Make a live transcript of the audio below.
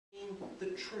the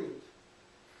truth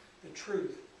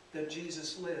that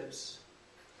Jesus lives.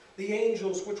 The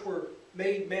angels which were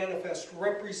made manifest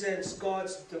represents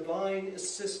God's divine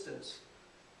assistance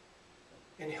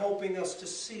in helping us to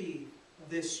see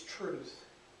this truth,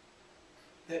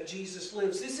 that Jesus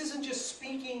lives. This isn't just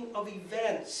speaking of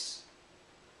events.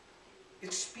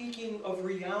 It's speaking of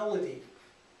reality.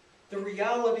 The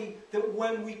reality that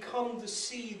when we come to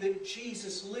see that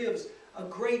Jesus lives, a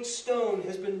great stone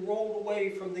has been rolled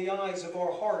away from the eyes of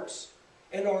our hearts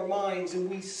and our minds, and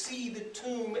we see the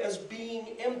tomb as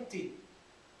being empty.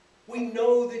 We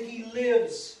know that He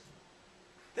lives,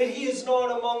 that He is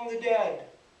not among the dead,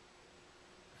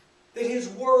 that His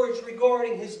words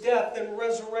regarding His death and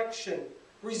resurrection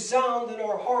resound in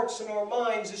our hearts and our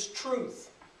minds as truth.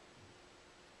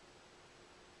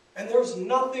 And there's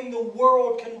nothing the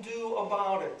world can do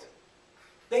about it.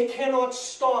 They cannot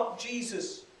stop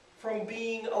Jesus from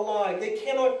being alive. They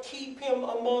cannot keep Him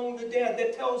among the dead.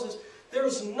 That tells us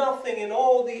there's nothing in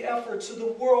all the efforts of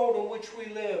the world in which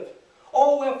we live,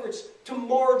 all efforts to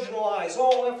marginalize,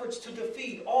 all efforts to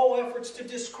defeat, all efforts to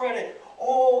discredit,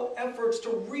 all efforts to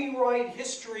rewrite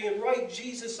history and write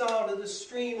Jesus out of the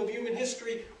stream of human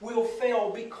history will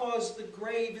fail, because the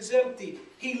grave is empty.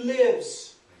 He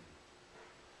lives.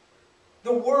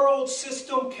 The world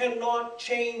system cannot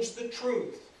change the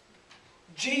truth.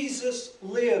 Jesus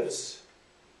lives.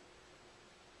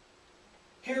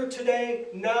 Here today,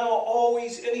 now,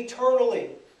 always, and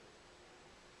eternally.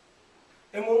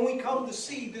 And when we come to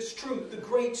see this truth, the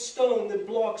great stone that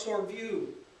blocks our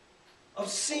view of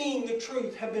seeing the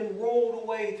truth have been rolled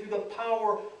away through the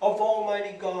power of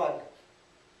Almighty God.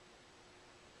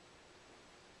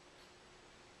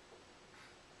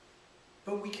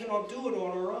 But we cannot do it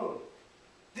on our own.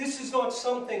 This is not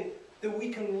something that we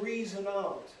can reason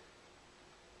out.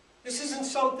 This isn't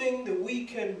something that we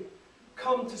can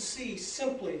come to see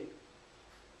simply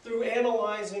through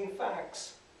analyzing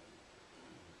facts.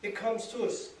 It comes to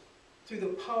us through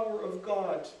the power of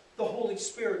God, the Holy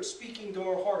Spirit speaking to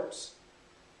our hearts.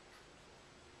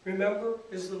 Remember,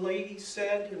 as the lady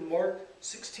said in Mark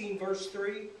 16 verse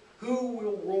 3, who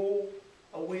will roll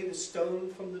away the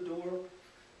stone from the door?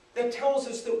 That tells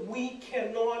us that we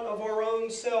cannot of our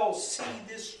own selves see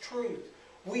this truth.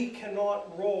 We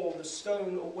cannot roll the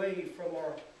stone away from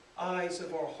our eyes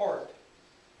of our heart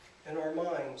and our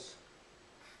minds.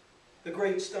 The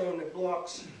great stone that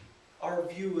blocks our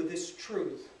view of this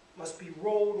truth must be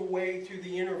rolled away through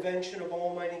the intervention of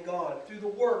Almighty God, through the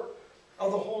work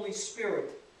of the Holy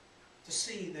Spirit, to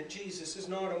see that Jesus is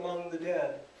not among the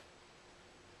dead.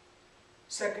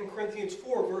 2 Corinthians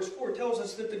 4 verse 4 tells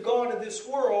us that the God of this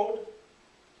world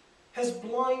has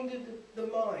blinded the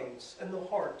minds and the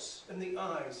hearts and the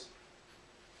eyes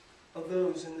of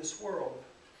those in this world,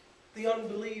 the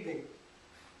unbelieving.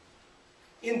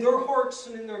 In their hearts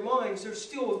and in their minds, there's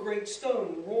still a great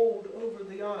stone rolled over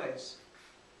the eyes.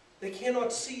 They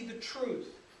cannot see the truth.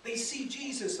 They see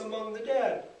Jesus among the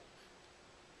dead.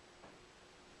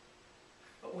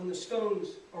 But when the stones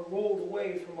are rolled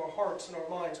away from our hearts and our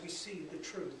minds, we see the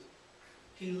truth.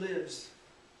 He lives.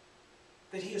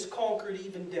 That He has conquered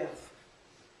even death.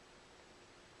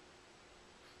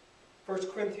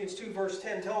 1 Corinthians 2 verse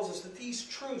 10 tells us that these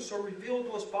truths are revealed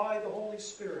to us by the Holy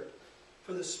Spirit.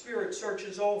 For the Spirit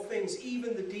searches all things,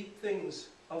 even the deep things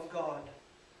of God.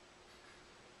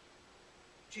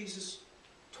 Jesus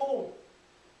told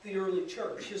the early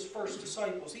church, His first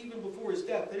disciples, even before His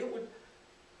death, that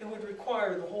it would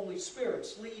require the Holy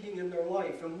Spirit's leading in their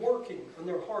life and working in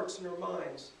their hearts and their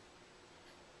minds.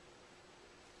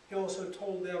 He also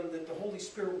told them that the Holy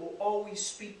Spirit will always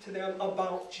speak to them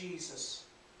about Jesus.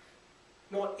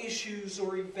 Not issues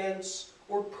or events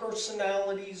or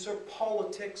personalities or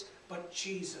politics, but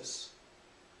Jesus.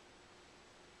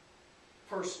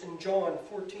 First in John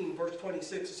 14 verse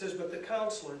 26 it says, but the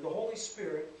Counselor, the Holy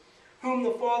Spirit, whom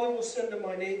the Father will send in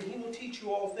my name, He will teach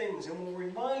you all things and will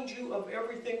remind you of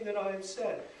everything that I have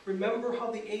said. Remember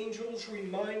how the angels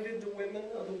reminded the women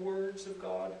of the words of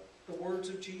God, the words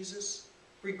of Jesus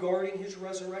regarding His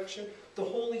resurrection? The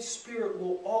Holy Spirit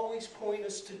will always point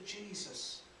us to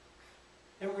Jesus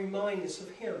and remind us of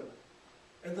Him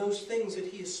and those things that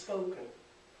He has spoken.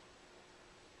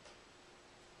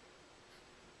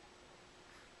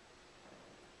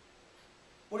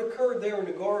 What occurred there in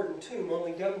the garden tomb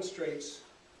only demonstrates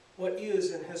what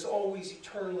is and has always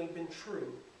eternally been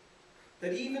true.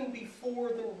 That even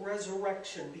before the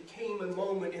resurrection became a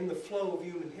moment in the flow of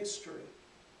human history.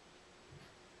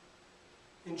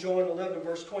 In John 11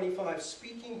 verse 25,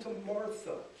 speaking to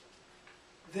Martha,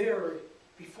 there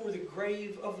before the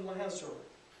grave of Lazarus,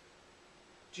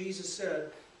 Jesus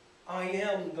said, I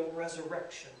am the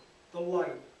resurrection, the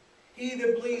life. He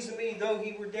that believes in me, though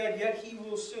he were dead, yet he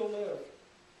will still live.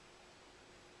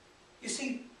 You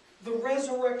see, the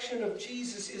resurrection of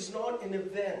Jesus is not an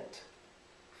event.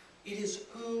 It is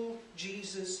who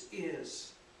Jesus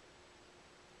is.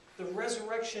 The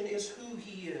resurrection is who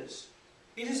he is.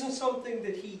 It isn't something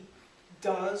that he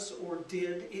does or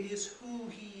did. It is who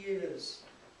he is.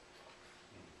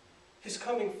 His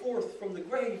coming forth from the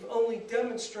grave only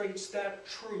demonstrates that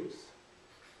truth.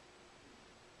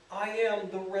 I am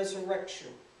the resurrection.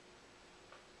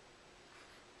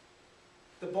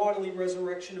 The bodily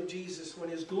resurrection of Jesus, when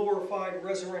his glorified,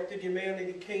 resurrected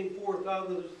humanity came forth out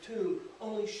of the tomb,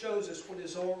 only shows us what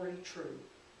is already true.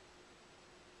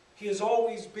 He has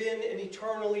always been and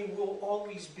eternally will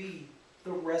always be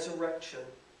the resurrection.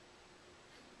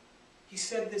 He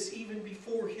said this even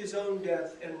before his own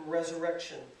death and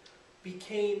resurrection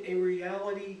became a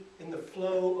reality in the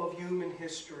flow of human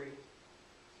history.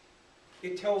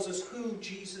 It tells us who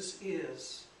Jesus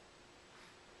is.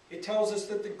 It tells us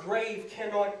that the grave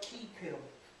cannot keep him.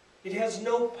 It has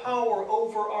no power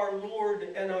over our Lord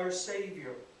and our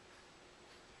Savior.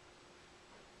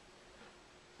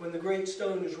 When the great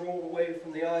stone is rolled away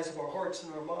from the eyes of our hearts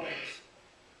and our minds,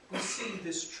 we see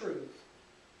this truth.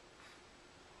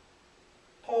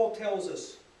 Paul tells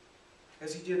us,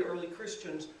 as he did early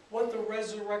Christians, what the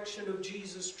resurrection of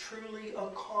Jesus truly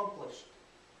accomplished.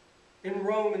 In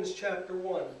Romans chapter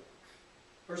 1,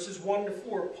 verses 1 to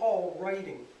 4, Paul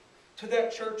writing to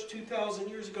that church 2,000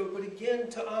 years ago, but again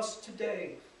to us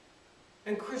today,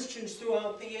 and Christians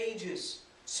throughout the ages,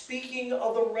 speaking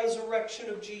of the resurrection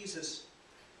of Jesus.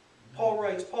 Paul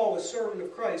writes, Paul, a servant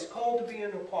of Christ, called to be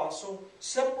an apostle,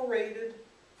 separated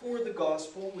for the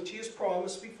gospel, which he has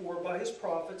promised before by his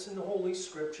prophets in the Holy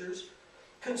Scriptures,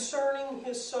 concerning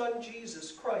his Son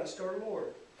Jesus Christ our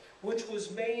Lord, which was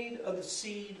made of the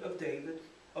seed of David,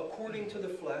 according to the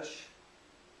flesh,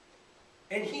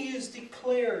 and he is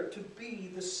declared to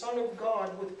be the Son of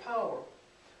God with power,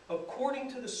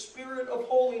 according to the Spirit of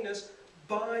holiness,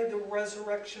 by the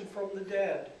resurrection from the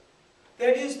dead.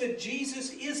 That is, that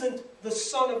Jesus isn't the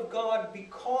Son of God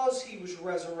because he was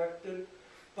resurrected,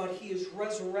 but he is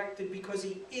resurrected because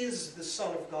he is the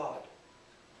Son of God.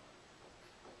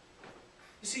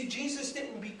 You see, Jesus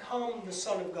didn't become the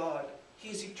Son of God. He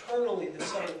is eternally the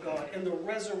Son of God, and the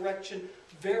resurrection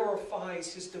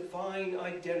verifies his divine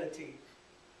identity.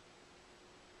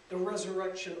 The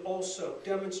resurrection also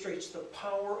demonstrates the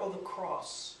power of the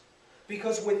cross,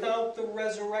 because without the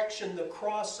resurrection, the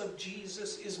cross of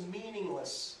Jesus is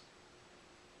meaningless.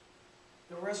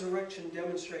 The resurrection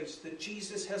demonstrates that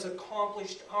Jesus has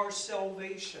accomplished our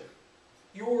salvation,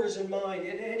 yours and mine,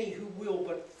 and any who will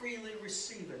but freely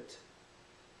receive it.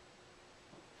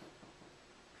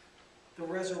 The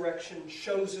resurrection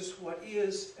shows us what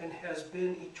is and has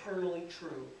been eternally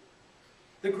true.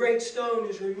 The great stone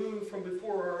is removed from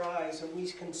before our eyes, and we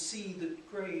can see the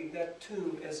grave, that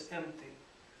tomb, as empty.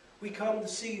 We come to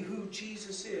see who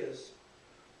Jesus is,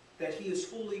 that he is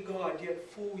fully God, yet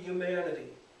full humanity.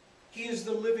 He is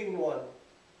the living one,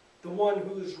 the one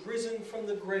who is risen from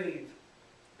the grave,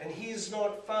 and he is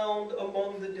not found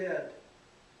among the dead.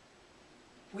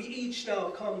 We each now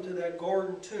come to that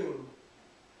garden tomb,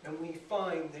 and we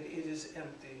find that it is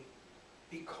empty,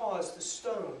 because the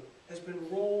stone has been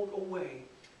rolled away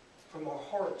from our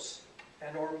hearts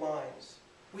and our minds.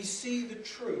 We see the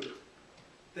truth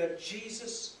that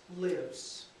Jesus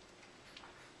lives.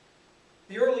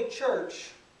 The early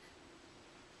church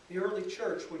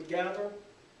would gather,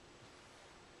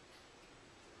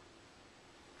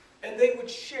 and they would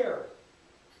share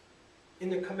in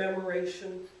the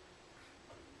commemoration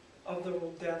of the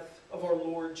death of our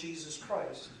Lord Jesus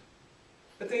Christ.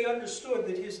 But they understood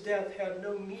that his death had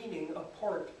no meaning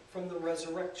apart from the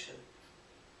resurrection.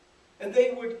 And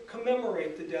they would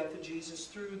commemorate the death of Jesus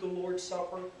through the Lord's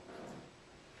Supper.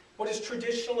 What is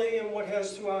traditionally and what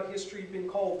has throughout history been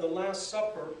called the Last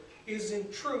Supper is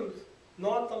in truth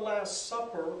not the Last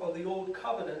Supper of the Old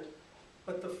Covenant,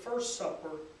 but the First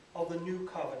Supper of the New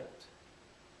Covenant.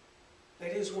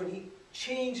 That is, when he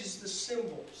changes the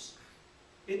symbols,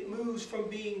 it moves from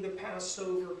being the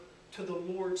Passover to the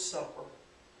Lord's Supper.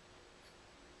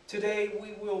 Today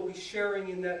we will be sharing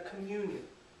in that communion,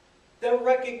 that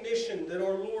recognition that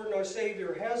our Lord and our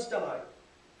Savior has died,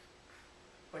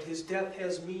 but his death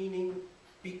has meaning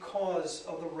because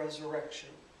of the resurrection.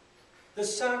 The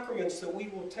sacraments that we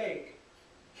will take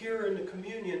here in the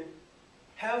communion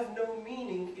have no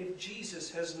meaning if Jesus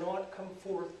has not come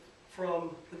forth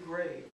from the grave.